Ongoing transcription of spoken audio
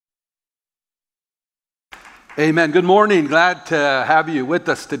Amen. Good morning. Glad to have you with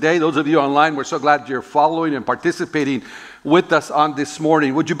us today. Those of you online, we're so glad you're following and participating with us on this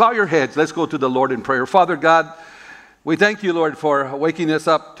morning. Would you bow your heads? Let's go to the Lord in prayer. Father God, we thank you, Lord, for waking us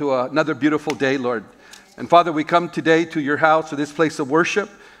up to another beautiful day, Lord. And Father, we come today to your house, to this place of worship,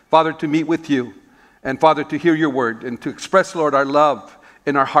 Father, to meet with you. And Father, to hear your word and to express, Lord, our love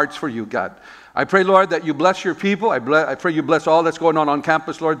in our hearts for you, God. I pray, Lord, that you bless your people. I pray you bless all that's going on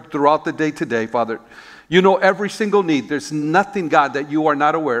campus, Lord, throughout the day today, Father. You know every single need. There's nothing, God, that you are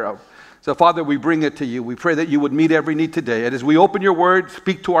not aware of. So, Father, we bring it to you. We pray that you would meet every need today. And as we open your word,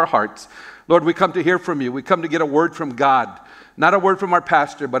 speak to our hearts. Lord, we come to hear from you. We come to get a word from God. Not a word from our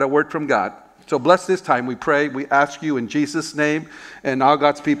pastor, but a word from God. So bless this time, we pray. We ask you in Jesus' name. And all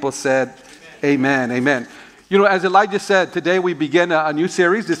God's people said, amen. Amen. You know, as Elijah said, today we begin a new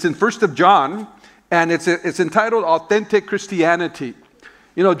series. It's in 1 John, and it's entitled Authentic Christianity.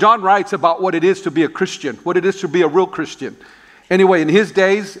 You know, John writes about what it is to be a Christian, what it is to be a real Christian. Anyway, in his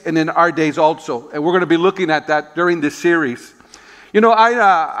days and in our days also. And we're going to be looking at that during this series. You know,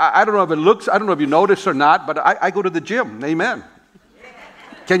 I don't know if it looks, I don't know if you notice or not, but I go to the gym. Amen.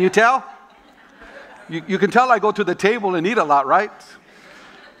 Can you tell? You can tell I go to the table and eat a lot, right?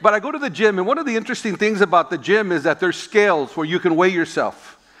 But I go to the gym, and one of the interesting things about the gym is that there's scales where you can weigh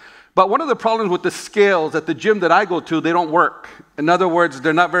yourself. But one of the problems with the scales at the gym that I go to, they don't work. In other words,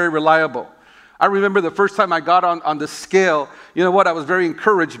 they're not very reliable. I remember the first time I got on the scale, you know what, I was very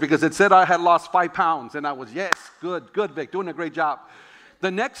encouraged because it said I had lost 5 pounds. And I was, yes, good, Vic, doing a great job. The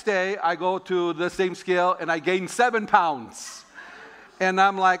next day, I go to the same scale, and I gained 7 pounds. And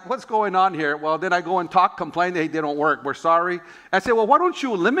I'm like, what's going on here? Well, then I go and complain, hey, they don't work, we're sorry. I say, well, why don't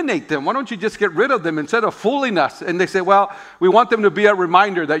you eliminate them? Why don't you just get rid of them instead of fooling us? And they say, well, we want them to be a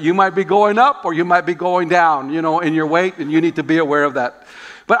reminder that you might be going up or you might be going down, you know, in your weight, and you need to be aware of that.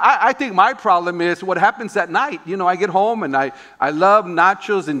 But I think my problem is what happens at night. You know, I get home and I love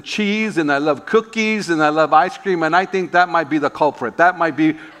nachos and cheese, and I love cookies, and I love ice cream, and I think that might be the culprit. That might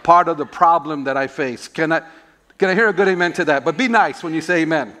be part of the problem that I face. Can I hear a good amen to that? But be nice when you say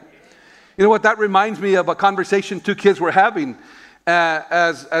amen. You know what? That reminds me of a conversation 2 kids were having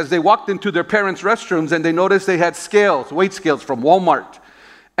as they walked into their parents' restrooms, and they noticed they had scales, weight scales from Walmart.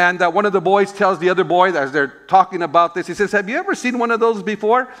 And one of the boys tells the other boy, as they're talking about this, he says, have you ever seen one of those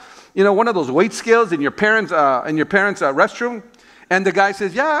before? You know, one of those weight scales in your parents' restroom? And the guy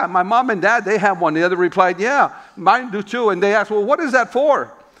says, yeah, my mom and dad, they have one. The other replied, yeah, mine do too. And they asked, well, what is that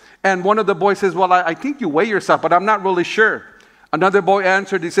for? And one of the boys says, well, I think you weigh yourself, but I'm not really sure. Another boy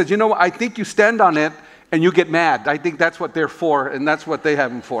answered, he says, you know, I think you stand on it and you get mad. I think that's what they're for, and that's what they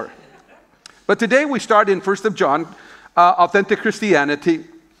have them for. But today we start in 1 John, Authentic Christianity.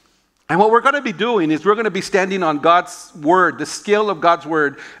 And what we're going to be doing is we're going to be standing on God's word, the scale of God's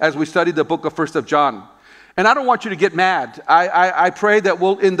word, as we study the book of 1 John. And I don't want you to get mad. I pray that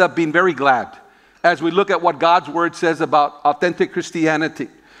we'll end up being very glad as we look at what God's word says about authentic Christianity.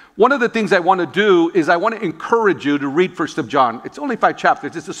 One of the things I want to do is I want to encourage you to read 1 John. It's only 5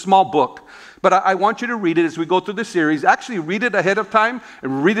 chapters. It's a small book. But I want you to read it as we go through the series. Actually, read it ahead of time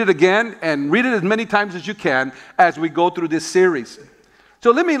and read it again and read it as many times as you can as we go through this series.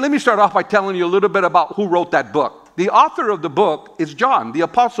 So let me start off by telling you a little bit about who wrote that book. The author of the book is John, the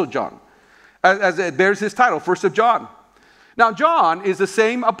Apostle John, as it bears his title, 1 John. Now, John is the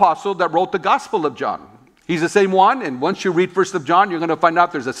same apostle that wrote the Gospel of John. He's the same one, and once you read 1 John, you're going to find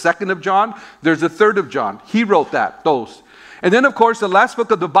out there's a 2nd of John, there's a 3rd of John. He wrote those. And then, of course, the last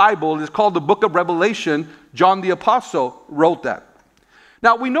book of the Bible is called the book of Revelation. John the Apostle wrote that.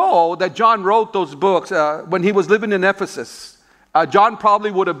 Now, we know that John wrote those books when he was living in Ephesus. John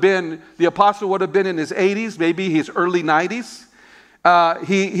probably the apostle would have been in his 80s, maybe his early 90s.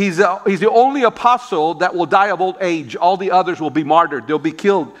 He's the only apostle that will die of old age. All the others will be martyred. They'll be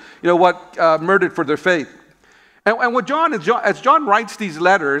killed, murdered for their faith. And what as John writes these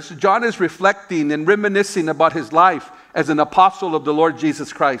letters, John is reflecting and reminiscing about his life as an apostle of the Lord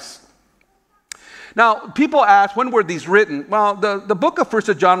Jesus Christ. Now, people ask, when were these written? Well, the book of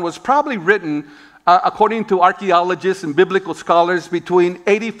 1 John was probably written, according to archaeologists and biblical scholars, between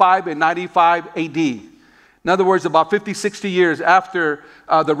 85 and 95 AD. In other words, about 50, 60 years after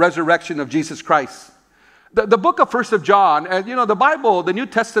the resurrection of Jesus Christ. The book of 1 John, the Bible, the New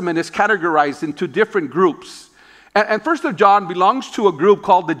Testament is categorized into different groups. And 1 John belongs to a group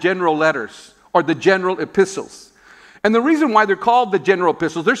called the general letters or the general epistles. And the reason why they're called the general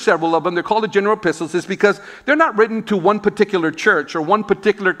epistles, there's several of them, they're called the general epistles, is because they're not written to one particular church or one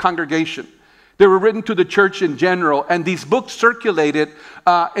particular congregation. They were written to the church in general, and these books circulated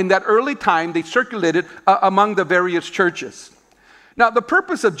in that early time. They circulated among the various churches. Now, the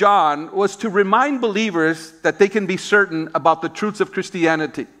purpose of John was to remind believers that they can be certain about the truths of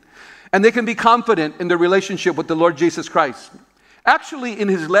Christianity, and they can be confident in their relationship with the Lord Jesus Christ. Actually, in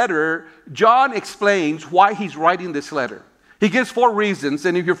his letter, John explains why he's writing this letter. He gives 4 reasons,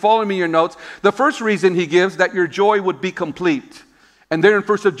 and if you're following me in your notes, the first reason he gives, that your joy would be complete. And there in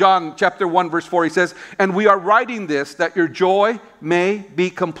 1 John chapter 1, verse 4, he says, "And we are writing this, that your joy may be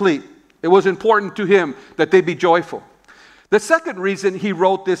complete." It was important to him that they be joyful. The second reason he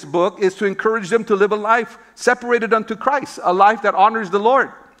wrote this book is to encourage them to live a life separated unto Christ, a life that honors the Lord.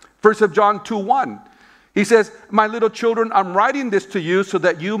 1 John 2:1, he says, "My little children, I'm writing this to you so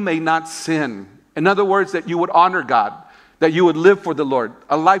that you may not sin." In other words, that you would honor God, that you would live for the Lord,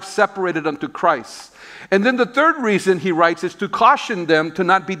 a life separated unto Christ. And then the third reason he writes is to caution them to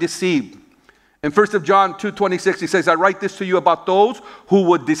not be deceived. In 1 John 2:26, he says, "I write this to you about those who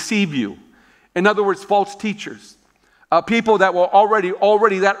would deceive you." In other words, false teachers. People that were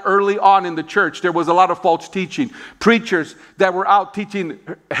already that early on in the church, there was a lot of false teaching. Preachers that were out teaching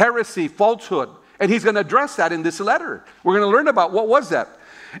heresy, falsehood. And he's going to address that in this letter. We're going to learn about what was that.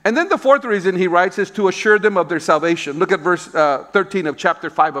 And then the fourth reason he writes is to assure them of their salvation. Look at verse 13 of chapter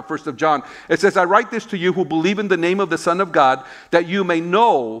 5 of 1 John. It says, "I write this to you who believe in the name of the Son of God, that you may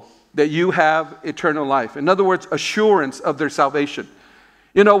know that you have eternal life." In other words, assurance of their salvation.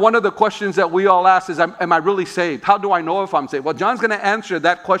 You know, one of the questions that we all ask is, am I really saved? How do I know if I'm saved? Well, John's going to answer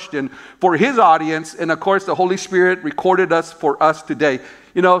that question for his audience. And of course, the Holy Spirit recorded us for us today,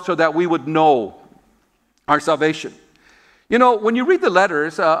 you know, so that we would know our salvation. You know, when you read the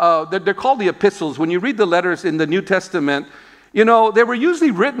letters, they're called the epistles. When you read the letters in the New Testament, you know, they were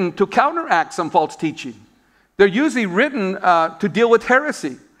usually written to counteract some false teaching. They're usually written to deal with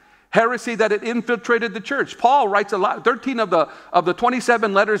heresy that had infiltrated the church. Paul writes a lot. 13 of the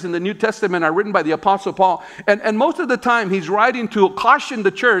 27 letters in the New Testament are written by the Apostle Paul. And most of the time, he's writing to caution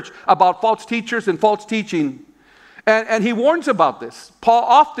the church about false teachers and false teaching. And he warns about this. Paul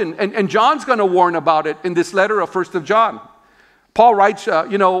often, and John's going to warn about it in this letter of 1 John. Paul writes,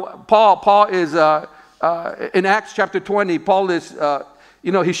 Paul is, in Acts chapter 20, Paul is,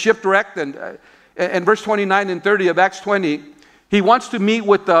 he's shipwrecked. And in verse 29 and 30 of Acts 20, he wants to meet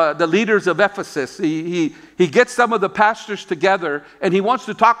with the leaders of Ephesus. He gets some of the pastors together, and he wants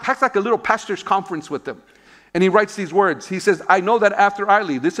to talk, has like a little pastor's conference with them. And he writes these words. He says, "I know that after I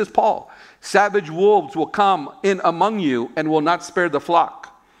leave," this is Paul, "savage wolves will come in among you and will not spare the flock.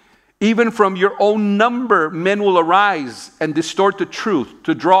 Even from your own number, men will arise and distort the truth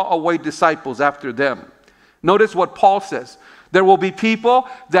to draw away disciples after them." Notice what Paul says. There will be people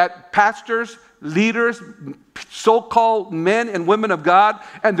that pastors, leaders, so-called men and women of God,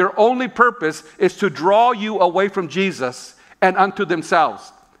 and their only purpose is to draw you away from Jesus and unto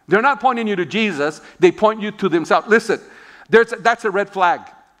themselves. They're not pointing you to Jesus, they point you to themselves. Listen, that's a red flag.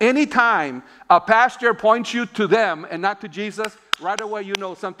 Anytime a pastor points you to them and not to Jesus, right away you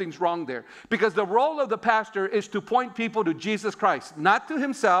know something's wrong there. Because the role of the pastor is to point people to Jesus Christ, not to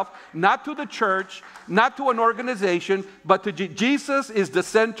himself, not to the church, not to an organization, but to Jesus is the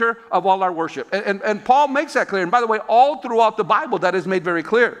center of all our worship. And Paul makes that clear. And by the way, all throughout the Bible that is made very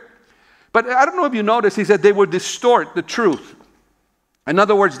clear. But I don't know if you noticed, he said they would distort the truth. In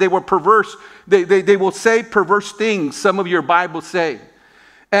other words, they were perverse. They will say perverse things, some of your Bibles say.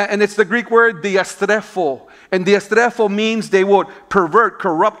 And it's the Greek word diastrepho. And diastrepho means they would pervert,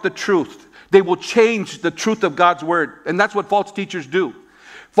 corrupt the truth. They will change the truth of God's word. And that's what false teachers do.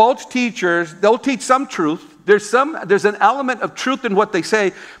 False teachers, they'll teach some truth. There's an element of truth in what they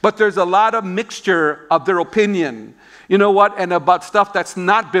say, but there's a lot of mixture of their opinion. You know what? And about stuff that's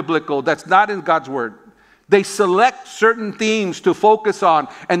not biblical, that's not in God's word. They select certain themes to focus on,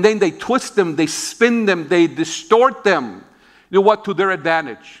 and then they twist them, they spin them, they distort them. You know what? To their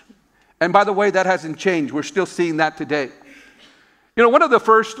advantage. And by the way, that hasn't changed. We're still seeing that today. You know, one of the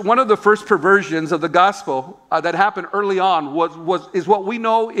first perversions of the gospel that happened early on is what we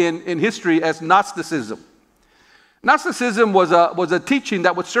know in history as Gnosticism. Gnosticism was a teaching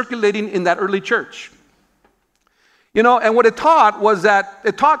that was circulating in that early church. You know, and what it taught was that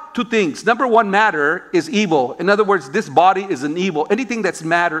it taught two things. Number one, matter is evil. In other words, this body is an evil. Anything that's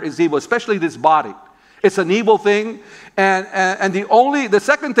matter is evil, especially this body. It's an evil thing. And the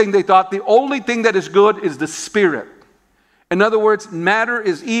second thing they thought, the only thing that is good is the spirit. In other words, matter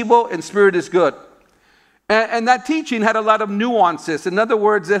is evil and spirit is good. And that teaching had a lot of nuances. In other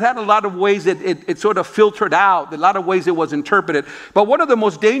words, it had a lot of ways it sort of filtered out, a lot of ways it was interpreted. But one of the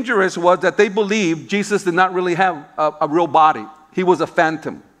most dangerous was that they believed Jesus did not really have a real body. He was a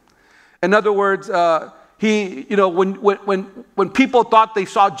phantom. In other words, when people thought they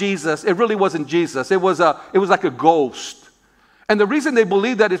saw Jesus, it really wasn't Jesus. It was like a ghost. And the reason they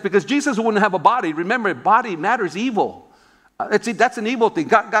believe that is because Jesus wouldn't have a body. Remember, body matters evil. That's an evil thing.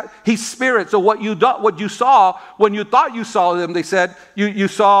 He's spirit. So what you saw, when you thought you saw him, they said, you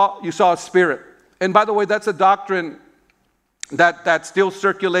saw a spirit. And by the way, that's a doctrine that still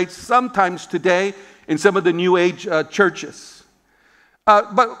circulates sometimes today in some of the New Age churches.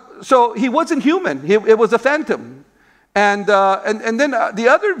 So he wasn't human. It was a phantom. And then the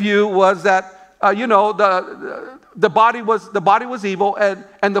other view was that the body was evil,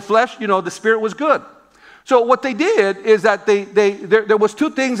 and the flesh, the spirit was good. So what they did is that there was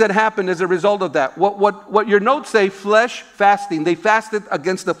two things that happened as a result of that. What your notes say, flesh fasting. They fasted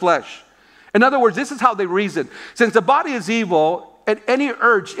against the flesh. In other words, this is how they reasoned. Since the body is evil, and any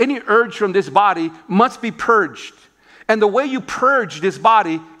urge from this body must be purged. And the way you purge this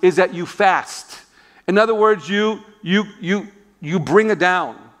body is that you fast. In other words, you bring it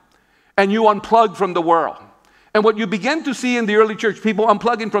down, and you unplug from the world. And what you begin to see in the early church, people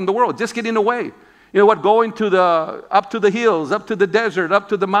unplugging from the world, just getting away. Going up to the hills, up to the desert, up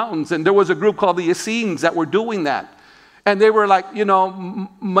to the mountains. And there was a group called the Essenes that were doing that. And they were like,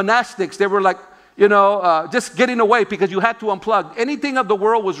 monastics. They were like, just getting away because you had to unplug. Anything of the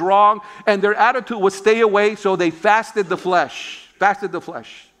world was wrong, and their attitude was stay away, so they fasted the flesh.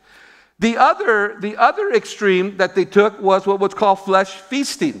 The other extreme that they took was what was called flesh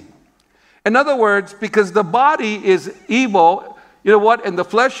feasting. In other words, because the body is evil, and the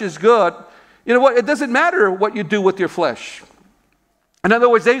flesh is good, it doesn't matter what you do with your flesh. In other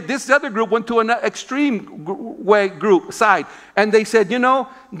words, this other group went to an extreme side, and they said, don't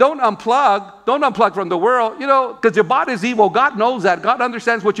unplug from the world, because your body is evil. God knows that. God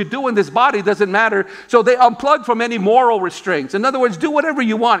understands what you do in this body doesn't matter. So they unplug from any moral restraints. In other words, do whatever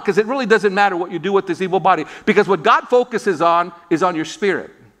you want, because it really doesn't matter what you do with this evil body, because what God focuses on is on your spirit.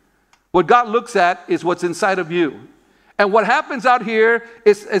 What God looks at is what's inside of you. And what happens out here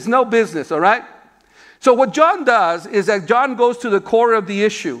is no business, all right? So what John does is that John goes to the core of the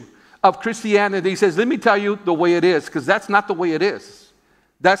issue of Christianity. He says, let me tell you the way it is, because that's not the way it is.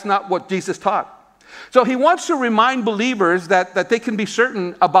 That's not what Jesus taught. So he wants to remind believers that they can be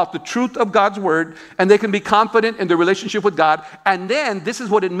certain about the truth of God's word, and they can be confident in their relationship with God. And then this is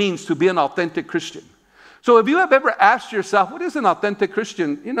what it means to be an authentic Christian. So if you have ever asked yourself, what is an authentic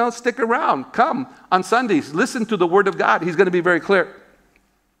Christian? Stick around. Come on Sundays. Listen to the word of God. He's going to be very clear.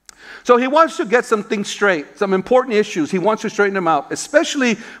 So he wants to get some things straight, some important issues. He wants to straighten them out,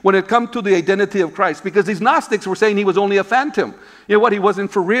 especially when it comes to the identity of Christ, because these Gnostics were saying he was only a phantom. He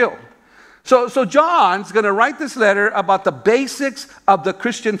wasn't for real. So John's going to write this letter about the basics of the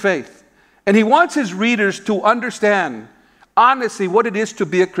Christian faith. And he wants his readers to understand, honestly, what it is to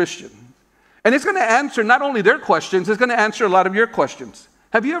be a Christian. And it's going to answer not only their questions, it's going to answer a lot of your questions.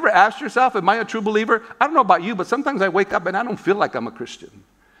 Have you ever asked yourself, am I a true believer? I don't know about you, but sometimes I wake up and I don't feel like I'm a Christian.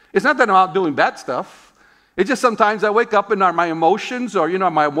 It's not that I'm out doing bad stuff. It's just sometimes I wake up and my emotions or,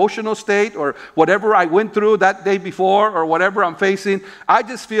 my emotional state or whatever I went through that day before or whatever I'm facing, I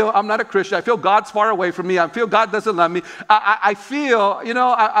just feel I'm not a Christian. I feel God's far away from me. I feel God doesn't love me. I feel,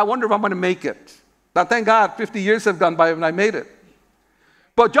 I wonder if I'm going to make it. Now, thank God, 50 years have gone by and I made it.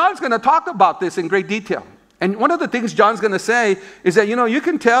 But John's going to talk about this in great detail. And one of the things John's going to say is that, you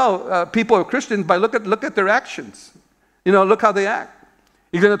can tell people are Christians by look at their actions. Look how they act.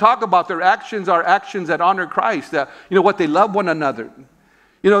 He's going to talk about their actions are actions that honor Christ, that, what they love one another.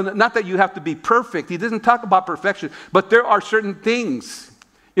 Not that you have to be perfect. He doesn't talk about perfection, but there are certain things.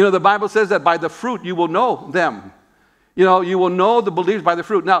 The Bible says that by the fruit you will know them. You will know the believers by the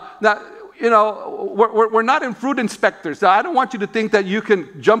fruit. Now, we're not in fruit inspectors. So I don't want you to think that you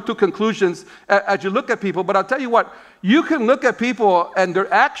can jump to conclusions as you look at people, but I'll tell you what, you can look at people and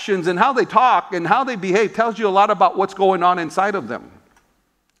their actions and how they talk and how they behave tells you a lot about what's going on inside of them.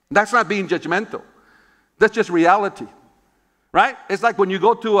 That's not being judgmental. That's just reality, right? It's like when you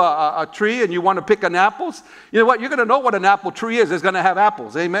go to a tree and you want to pick an apples. You know what? You're going to know what an apple tree is. It's going to have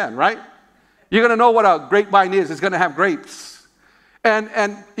apples. Amen, right? You're going to know what a grapevine is. It's going to have grapes. And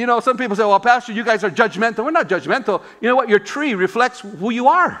some people say, well, Pastor, you guys are judgmental. We're not judgmental. You know what? Your tree reflects who you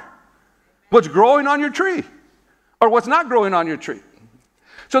are. What's growing on your tree or what's not growing on your tree.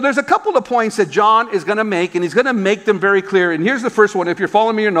 So there's a couple of points that John is going to make, and he's going to make them very clear. And here's the first one. If you're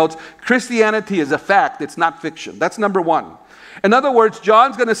following me in your notes, Christianity is a fact. It's not fiction. That's number one. In other words,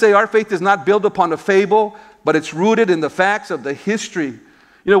 John's going to say our faith is not built upon a fable, but it's rooted in the facts of the history.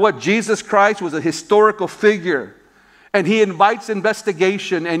 You know what? Jesus Christ was a historical figure, and he invites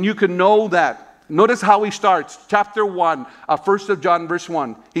investigation, and you can know that. Notice how he starts. Chapter 1, 1 of John, verse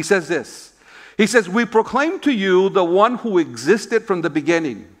 1. He says this. He says, we proclaim to you the one who existed from the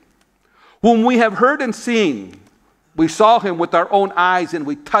beginning, whom we have heard and seen. We saw him with our own eyes and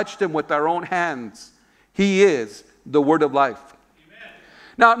we touched him with our own hands. He is the word of life. Amen.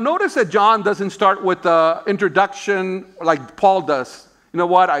 Now, notice that John doesn't start with the introduction like Paul does. You know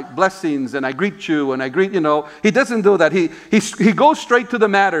what? Blessings, and I greet you, and I greet, He doesn't do that. He goes straight to the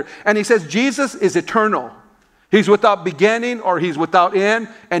matter, and he says Jesus is eternal. He's without beginning or he's without end,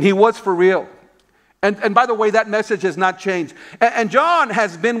 and he was for real. And by the way, that message has not changed. And John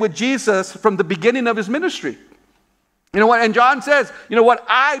has been with Jesus from the beginning of his ministry. You know what? And John says, you know what?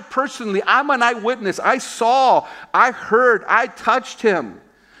 I'm an eyewitness. I saw, I heard, I touched him.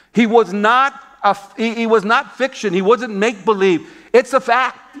 He was not fiction. He wasn't make-believe. It's a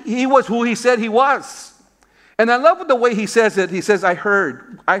fact. He was who he said he was. And I love the way he says it. He says, I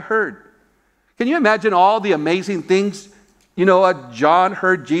heard. Can you imagine all the amazing things, John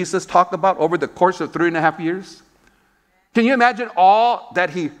heard Jesus talk about over the course of 3.5 years? Can you imagine all that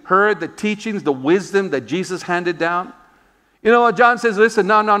he heard, the teachings, the wisdom that Jesus handed down? John says, listen,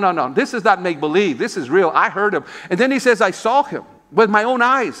 no. This is not make-believe. This is real. I heard him. And then he says, I saw him with my own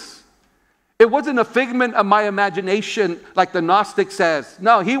eyes. It wasn't a figment of my imagination like the Gnostic says.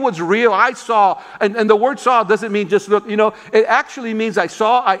 No, he was real. I saw. And the word saw doesn't mean just look. It actually means I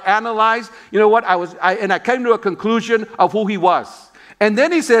saw, I analyzed. You know what? I came to a conclusion of who he was. And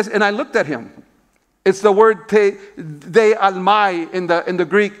then he says, and I looked at him. It's the word te almai in the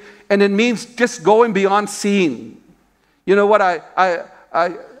Greek. And it means just going beyond seeing. You know what? I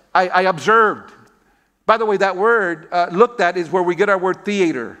observed. By the way, that word looked at is where we get our word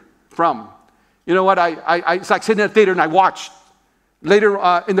theater from. You know what? It's like sitting in a theater and I watched. Later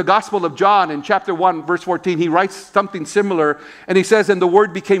in the Gospel of John, in chapter 1, verse 14, he writes something similar. And he says, and the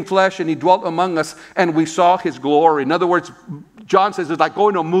Word became flesh and he dwelt among us and we saw his glory. In other words, John says it's like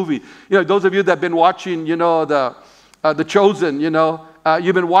going to a movie. Those of you that have been watching, the Chosen,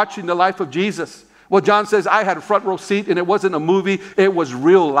 you've been watching the life of Jesus. Well, John says, I had a front row seat and it wasn't a movie. It was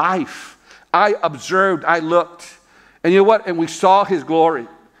real life. I observed, I looked. And you know what? And we saw his glory.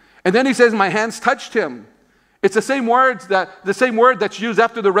 And then he says, my hands touched him. It's the same word that's used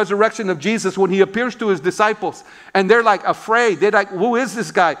after the resurrection of Jesus when he appears to his disciples. And they're like afraid. They're like, who is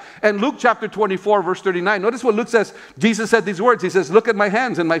this guy? And Luke chapter 24, verse 39. Notice what Luke says. Jesus said these words. He says, look at my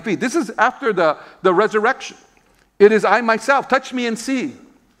hands and my feet. This is after the resurrection. It is I myself. Touch me and see.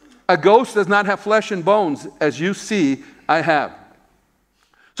 A ghost does not have flesh and bones, as you see I have.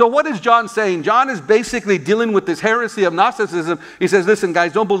 So what is John saying? John is basically dealing with this heresy of Gnosticism. He says, listen,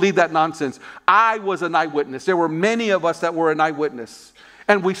 guys, don't believe that nonsense. I was an eyewitness. There were many of us that were an eyewitness.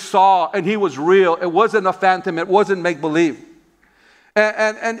 And we saw, and he was real. It wasn't a phantom. It wasn't make-believe.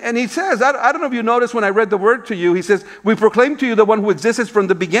 And he says, I don't know if you noticed when I read the word to you, he says, we proclaim to you the one who exists from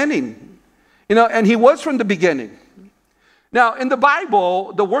the beginning. And he was from the beginning. Now, in the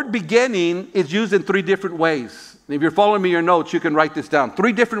Bible, the word beginning is used in 3 different ways. If you're following me in your notes, you can write this down.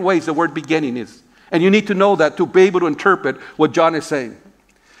 3 different ways the word beginning is. And you need to know that to be able to interpret what John is saying.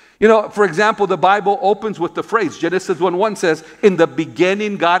 For example, the Bible opens with the phrase, Genesis 1:1 says, in the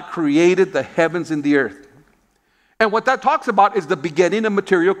beginning God created the heavens and the earth. And what that talks about is the beginning of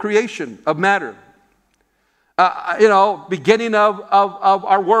material creation, of matter. Beginning of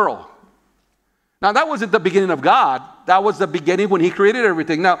our world. Now, that wasn't the beginning of God. That was the beginning when he created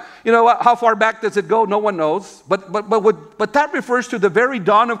everything. Now, how far back does it go? No one knows. But that refers to the very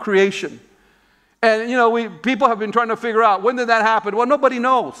dawn of creation. And, people have been trying to figure out, when did that happen? Well, nobody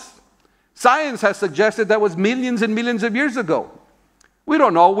knows. Science has suggested that was millions and millions of years ago. We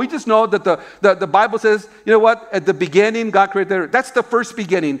don't know. We just know that the Bible says, you know what? At the beginning, God created the earth. That's the first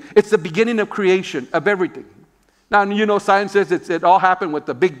beginning. It's the beginning of creation, of everything. Now, science says it all happened with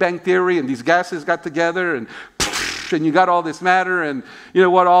the Big Bang Theory and these gases got together and you got all this matter and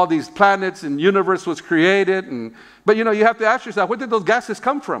all these planets and universe was created. But you have to ask yourself, where did those gases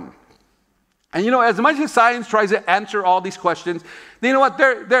come from? And as much as science tries to answer all these questions, you know what?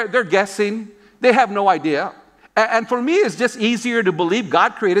 They're guessing. They have no idea. And for me, it's just easier to believe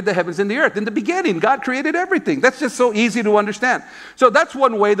God created the heavens and the earth. In the beginning, God created everything. That's just so easy to understand. So that's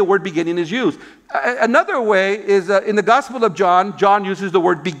one way the word beginning is used. Another way is in the Gospel of John, John uses the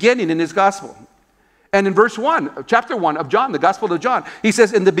word beginning in his Gospel. And in verse 1, chapter 1 of John, the Gospel of John, he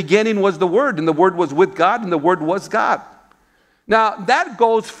says, in the beginning was the Word, and the Word was with God, and the Word was God. Now, that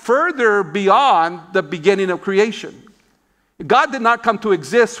goes further beyond the beginning of creation. God did not come to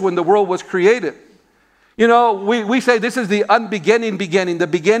exist when the world was created. We say this is the unbeginning beginning, the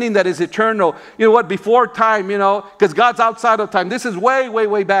beginning that is eternal. You know what? Before time, because God's outside of time. This is way, way,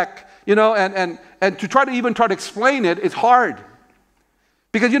 way back, and to try to explain it is hard.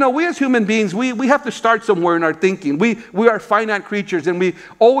 Because, we as human beings, we have to start somewhere in our thinking. We are finite creatures, and we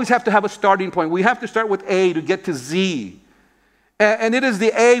always have to have a starting point. We have to start with A to get to Z. And it is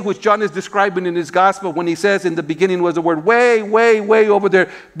the A which John is describing in his gospel when he says in the beginning was the word way, way, way over there.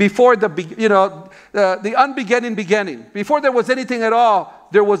 Before the unbeginning beginning. Before there was anything at all,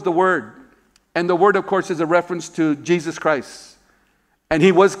 there was the Word. And the Word, of course, is a reference to Jesus Christ. And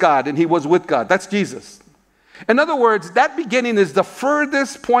He was God, and He was with God. That's Jesus. In other words, that beginning is the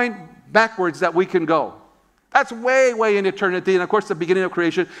furthest point backwards that we can go. That's way, way in eternity. And, of course, the beginning of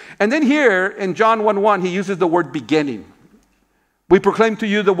creation. And then here in John 1:1, he uses the word beginning. We proclaim to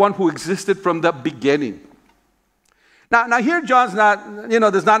you the one who existed from the beginning. Now here John's not,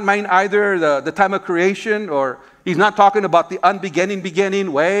 does not mean either the time of creation, or he's not talking about the unbeginning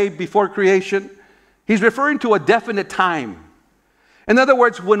beginning, way before creation. He's referring to a definite time. In other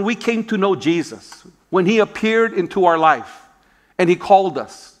words, when we came to know Jesus, when He appeared into our life and He called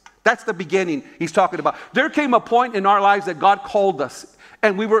us. That's the beginning he's talking about. There came a point in our lives that God called us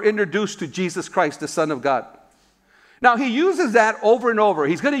and we were introduced to Jesus Christ, the Son of God. Now, he uses that over and over.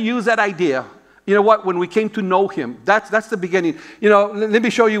 He's going to use that idea. You know what? When we came to know Him, that's the beginning. Let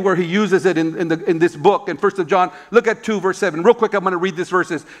me show you where he uses it in this book. In 1 John, look at 2, verse 7. Real quick, I'm going to read these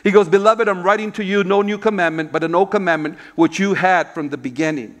verses. He goes, "Beloved, I'm writing to you no new commandment, but an old commandment which you had from the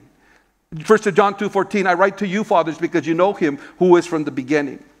beginning." 1 John 2:14, "I write to you, fathers, because you know Him who is from the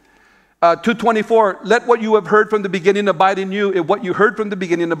beginning." 2:24, "Let what you have heard from the beginning abide in you. If what you heard from the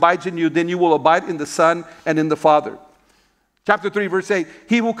beginning abides in you, then you will abide in the Son and in the Father." Chapter 3, verse 8,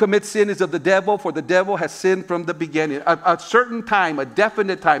 "He who commits sin is of the devil, for the devil has sinned from the beginning." A certain time, a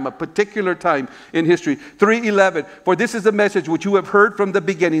definite time, a particular time in history. 3:11, "For this is the message which you have heard from the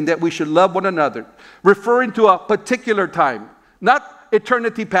beginning, that we should love one another." Referring to a particular time. Not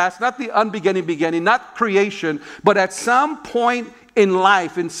eternity past, not the unbeginning beginning, not creation, but at some point in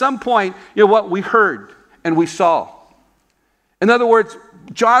life, in some point, we heard and we saw. In other words,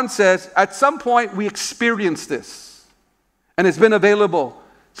 John says, at some point we experienced this. And it's been available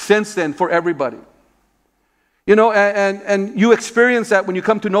since then for everybody. And you experience that when you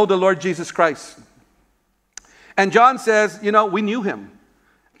come to know the Lord Jesus Christ. And John says, we knew Him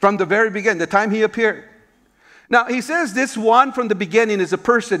from the very beginning, the time He appeared. Now, he says this one from the beginning is a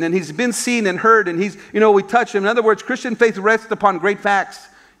person, and he's been seen and heard, and we touch him. In other words, Christian faith rests upon great facts,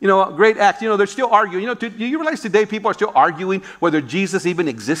 great acts. They're still arguing. Do you realize today people are still arguing whether Jesus even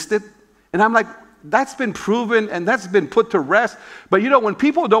existed? And I'm like, that's been proven and that's been put to rest. But when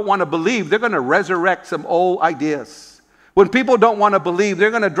people don't want to believe, they're going to resurrect some old ideas. When people don't want to believe,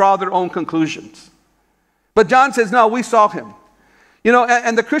 they're going to draw their own conclusions. But John says, no, we saw Him.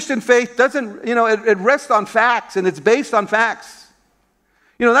 And the Christian faith doesn't, it rests on facts, and it's based on facts.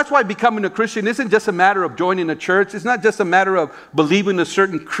 That's why becoming a Christian isn't just a matter of joining a church. It's not just a matter of believing a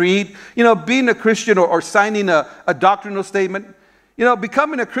certain creed. Being a Christian or signing a doctrinal statement.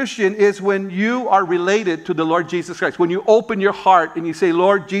 Becoming a Christian is when you are related to the Lord Jesus Christ. When you open your heart and you say,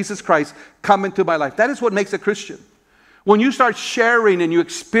 Lord Jesus Christ, come into my life. That is what makes a Christian. When you start sharing and you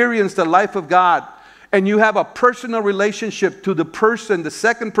experience the life of God, and you have a personal relationship to the person, the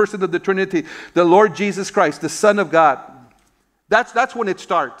second person of the Trinity, the Lord Jesus Christ, the Son of God. That's when it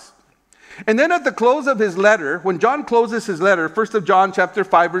starts. And then at the close of his letter, when John closes his letter, 1 John chapter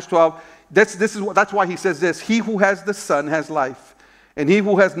 5, verse 12, that's why he says this: "He who has the Son has life, and he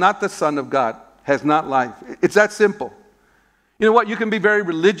who has not the Son of God has not life." It's that simple. You know what? You can be very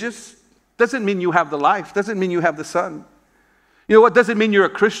religious. Doesn't mean you have the life. Doesn't mean you have the Son. You know what? Doesn't mean you're a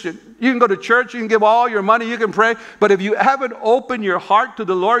Christian. You can go to church, you can give all your money, you can pray, but if you haven't opened your heart to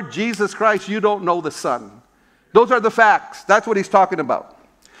the Lord Jesus Christ, you don't know the Son. Those are the facts. That's what he's talking about.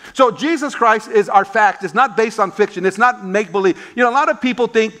 So Jesus Christ is our fact. It's not based on fiction. It's not make-believe. A lot of people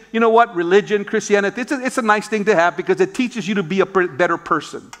think, religion, Christianity, it's a nice thing to have because it teaches you to be a better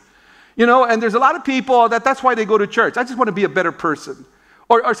person. And there's a lot of people that's why they go to church. I just want to be a better person.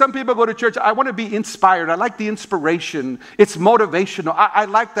 Or some people go to church, I want to be inspired. I like the inspiration. It's motivational. I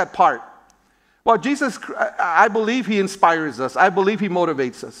like that part. Well, Jesus, I believe He inspires us. I believe He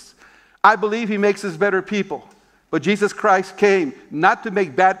motivates us. I believe He makes us better people. But Jesus Christ came not to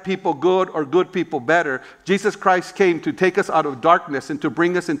make bad people good or good people better. Jesus Christ came to take us out of darkness and to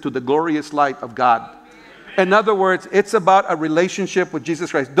bring us into the glorious light of God. In other words, it's about a relationship with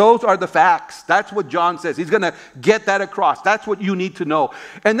Jesus Christ. Those are the facts. That's what John says. He's going to get that across. That's what you need to know.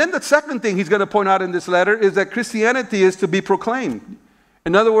 And then the second thing he's going to point out in this letter is that Christianity is to be proclaimed.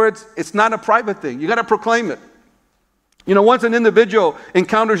 In other words, it's not a private thing. You got to proclaim it. Once an individual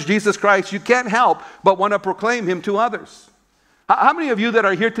encounters Jesus Christ, you can't help but want to proclaim Him to others. How many of you that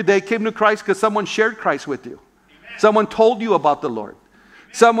are here today came to Christ because someone shared Christ with you? Amen. Someone told you about the Lord.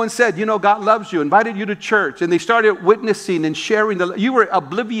 Someone said, you know, God loves you, invited you to church, and they started witnessing and sharing. You were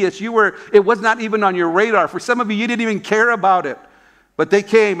oblivious. It was not even on your radar. For some of you, you didn't even care about it. But they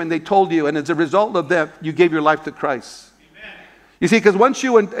came and they told you, and as a result of that, you gave your life to Christ. Amen. You see, because once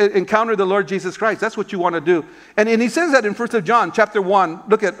you encounter the Lord Jesus Christ, that's what you want to do. And he says that in 1 John chapter 1,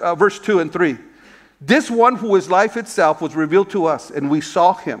 look at verse 2 and 3. This one who is life itself was revealed to us, and we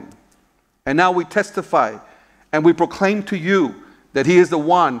saw him. And now we testify, and we proclaim to you that he is the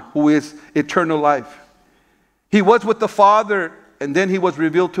one who is eternal life. He was with the Father, and then he was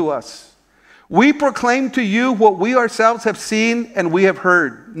revealed to us. We proclaim to you what we ourselves have seen and we have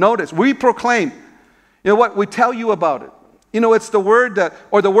heard. Notice, we proclaim. You know what? We tell you about it. You know, it's the word that,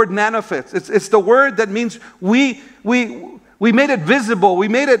 or the word manifest. It's the word that means we made it visible. We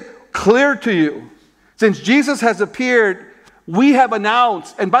made it clear to you. Since Jesus has appeared, we have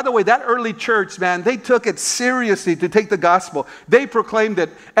announced, and by the way, that early church, man, they took it seriously to take the gospel. They proclaimed it.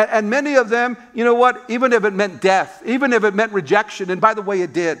 And many of them, you know what, even if it meant death, even if it meant rejection, and by the way,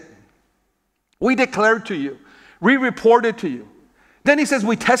 it did. We declared to you. We reported to you. Then he says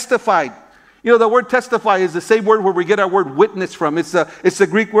we testified. You know, the word testify is the same word where we get our word witness from. It's the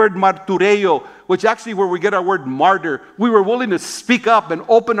Greek word martureo, which actually where we get our word martyr. We were willing to speak up and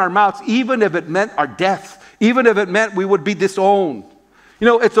open our mouths, even if it meant our death. Even if it meant we would be disowned. You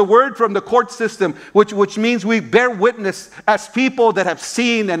know, it's a word from the court system, which means we bear witness as people that have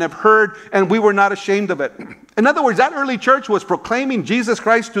seen and have heard, and we were not ashamed of it. In other words, that early church was proclaiming Jesus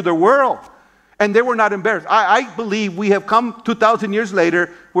Christ to the world, and they were not embarrassed. I believe we have come 2,000 years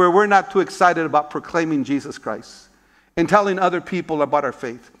later where we're not too excited about proclaiming Jesus Christ and telling other people about our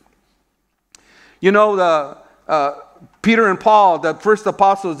faith. You know, Peter and Paul, the first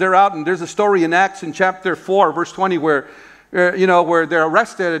apostles, they're out, and there's a story in Acts in chapter 4, verse 20, where they're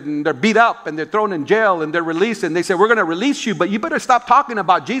arrested and they're beat up and they're thrown in jail and they're released, and they say, we're going to release you, but you better stop talking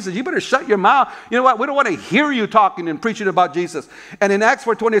about Jesus. You better shut your mouth. You know what? We don't want to hear you talking and preaching about Jesus. And in Acts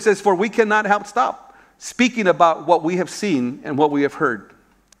 4:20, it says, for we cannot help stop speaking about what we have seen and what we have heard.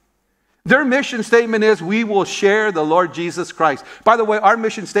 Their mission statement is, we will share the Lord Jesus Christ. By the way, our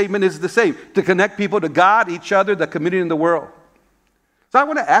mission statement is the same, to connect people to God, each other, the community, and the world. So I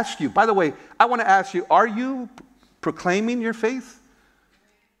want to ask you, by the way, are you proclaiming your faith?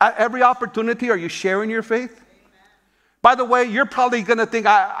 At every opportunity, are you sharing your faith? By the way, you're probably going to think,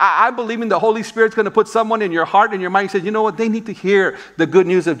 I believe in the Holy Spirit's going to put someone in your heart and your mind and say, you know what, they need to hear the good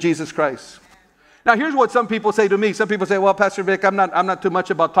news of Jesus Christ. Now, here's what some people say to me. Some people say, well, Pastor Vic, I'm not too much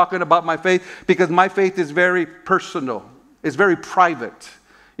about talking about my faith because my faith is very personal. It's very private.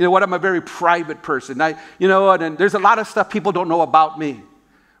 You know what? I'm a very private person. And there's a lot of stuff people don't know about me.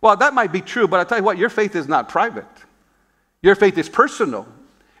 Well, that might be true, but I'll tell you what, your faith is not private. Your faith is personal.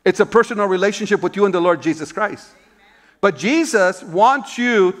 It's a personal relationship with you and the Lord Jesus Christ. But Jesus wants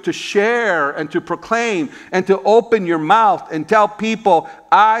you to share and to proclaim and to open your mouth and tell people,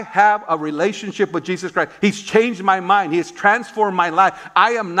 I have a relationship with Jesus Christ. He's changed my mind. He has transformed my life.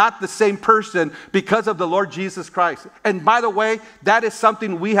 I am not the same person because of the Lord Jesus Christ. And by the way, that is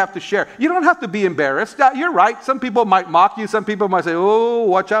something we have to share. You don't have to be embarrassed. You're right. Some people might mock you. Some people might say, oh,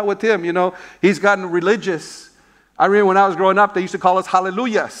 watch out with him. You know, he's gotten religious. I remember when I was growing up, they used to call us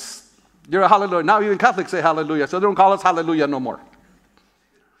hallelujahs. You're a hallelujah. Now even Catholics say hallelujah, so they don't call us hallelujah no more.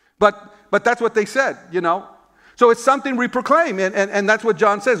 But that's what they said, you know. So it's something we proclaim, and that's what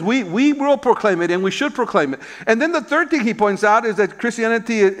John says. We will proclaim it, and we should proclaim it. And then the third thing he points out is that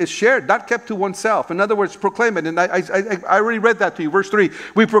Christianity is shared, not kept to oneself. In other words, proclaim it. And I already read that to you, verse 3.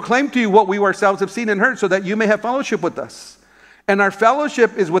 We proclaim to you what we ourselves have seen and heard, so that you may have fellowship with us. And our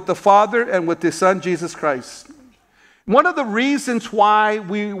fellowship is with the Father and with His Son, Jesus Christ. One of the reasons why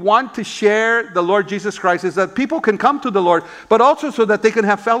we want to share the Lord Jesus Christ is that people can come to the Lord, but also so that they can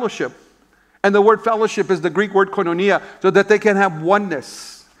have fellowship. And the word fellowship is the Greek word koinonia, so that they can have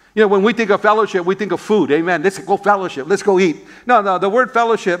oneness. You know, when we think of fellowship, we think of food. Amen. Let's go fellowship. Let's go eat. No, the word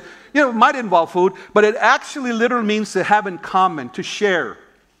fellowship, you know, might involve food, but it actually literally means to have in common, to share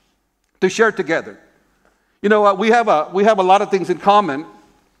together. You know, we have a lot of things in common.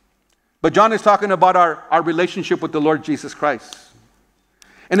 But John is talking about our relationship with the Lord Jesus Christ.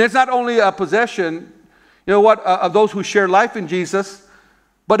 And it's not only a possession, you know what, of those who share life in Jesus,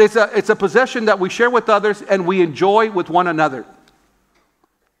 but it's a possession that we share with others and we enjoy with one another.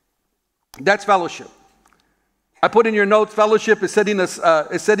 That's fellowship. I put in your notes, fellowship is setting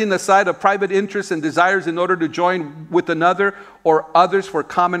aside of private interests and desires in order to join with another or others for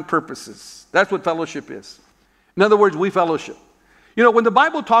common purposes. That's what fellowship is. In other words, we fellowship. You know, when the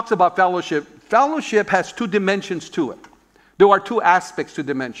Bible talks about fellowship, fellowship has two dimensions to it. There are two aspects to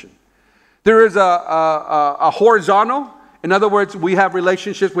dimension. There is a horizontal In other words, we have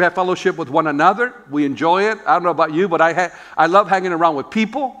relationships, we have fellowship with one another. We enjoy it. I don't know about you, but I love hanging around with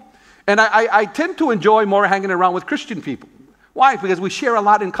people. And I tend to enjoy more hanging around with Christian people. Why? Because we share a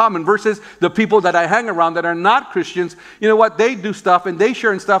lot in common versus the people that I hang around that are not Christians. You know what? They do stuff and they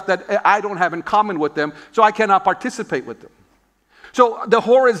share in stuff that I don't have in common with them, so I cannot participate with them. So the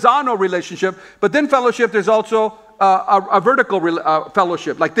horizontal relationship, but then fellowship, there's also a vertical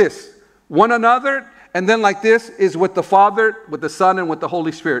fellowship like this. One another, and then like this is with the Father, with the Son, and with the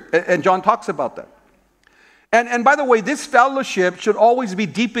Holy Spirit. And John talks about that. And by the way, this fellowship should always be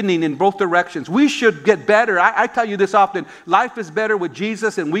deepening in both directions. We should get better. I tell you this often. Life is better with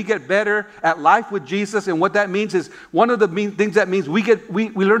Jesus, and we get better at life with Jesus. And what that means is, one of the things that means we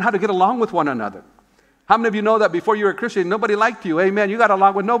learn how to get along with one another. How many of you know that before you were a Christian, nobody liked you? Amen. You got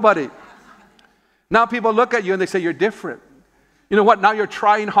along with nobody. Now people look at you and they say, you're different. You know what? Now you're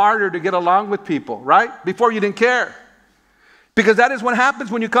trying harder to get along with people, right? Before you didn't care. Because that is what happens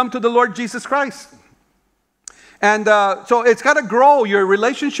when you come to the Lord Jesus Christ. And so it's got to grow. Your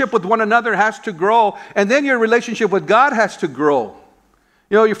relationship with one another has to grow. And then your relationship with God has to grow.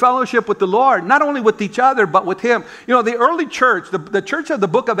 You know, your fellowship with the Lord, not only with each other, but with Him. You know, the early church, the church of the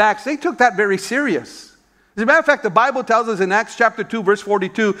book of Acts, they took that very serious. As a matter of fact, the Bible tells us in Acts chapter 2, verse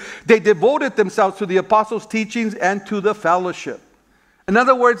 42, they devoted themselves to the apostles' teachings and to the fellowship. In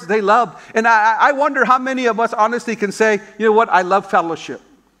other words, they loved. And I wonder how many of us honestly can say, you know what, I love fellowship.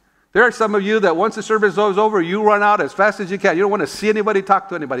 There are some of you that once the service is over, you run out as fast as you can. You don't want to see anybody, talk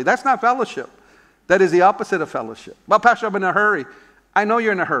to anybody. That's not fellowship. That is the opposite of fellowship. Well, Pastor, I'm in a hurry. I know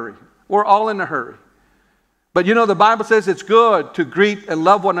you're in a hurry. We're all in a hurry. But you know, the Bible says it's good to greet and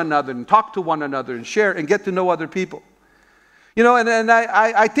love one another and talk to one another and share and get to know other people. You know, and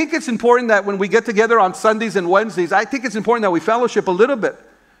I think it's important that when we get together on Sundays and Wednesdays, I think it's important that we fellowship a little bit.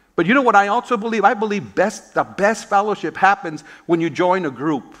 But you know what I also believe? I believe the best fellowship happens when you join a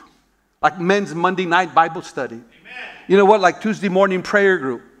group. Like men's Monday night Bible study. Amen. You know what? Like Tuesday morning prayer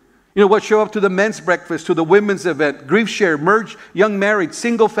group. You know what? Show up to the men's breakfast, to the women's event, grief share, merge, young married,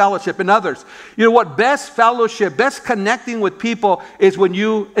 single fellowship, and others. You know what? Best fellowship, best connecting with people is when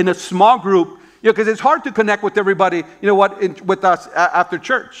you, in a small group, you know, because it's hard to connect with everybody, you know what, with us after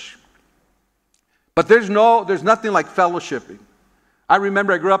church. But there's nothing like fellowshipping. I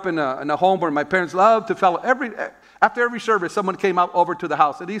remember I grew up in a home where my parents loved to fellowship. After every service, someone came out over to the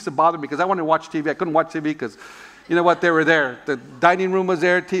house. And it used to bother me because I wanted to watch TV. I couldn't watch TV because, you know what, they were there. The dining room was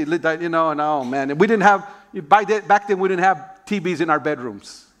there, you know, and oh, man. And we didn't have, back then we didn't have TVs in our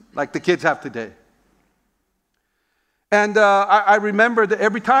bedrooms like the kids have today. And I remember that